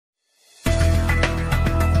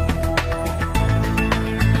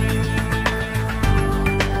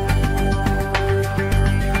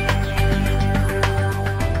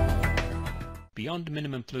beyond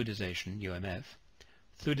minimum fluidization, UMF,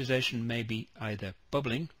 fluidization may be either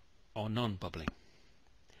bubbling or non-bubbling.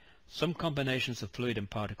 Some combinations of fluid and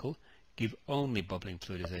particle give only bubbling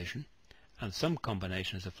fluidization, and some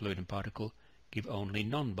combinations of fluid and particle give only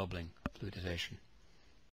non-bubbling fluidization.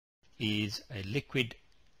 Is a liquid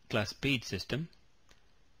glass bead system.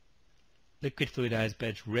 Liquid fluidized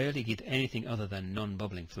beds rarely give anything other than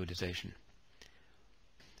non-bubbling fluidization.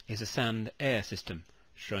 Is a sand-air system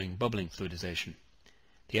showing bubbling fluidization.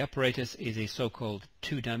 The apparatus is a so-called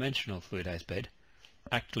two-dimensional fluidized bed,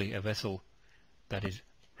 actually a vessel that is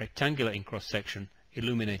rectangular in cross-section,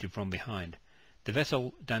 illuminated from behind. The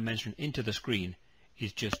vessel dimension into the screen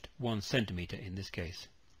is just 1 centimeter in this case.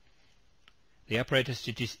 The apparatus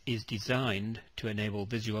is designed to enable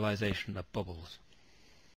visualization of bubbles.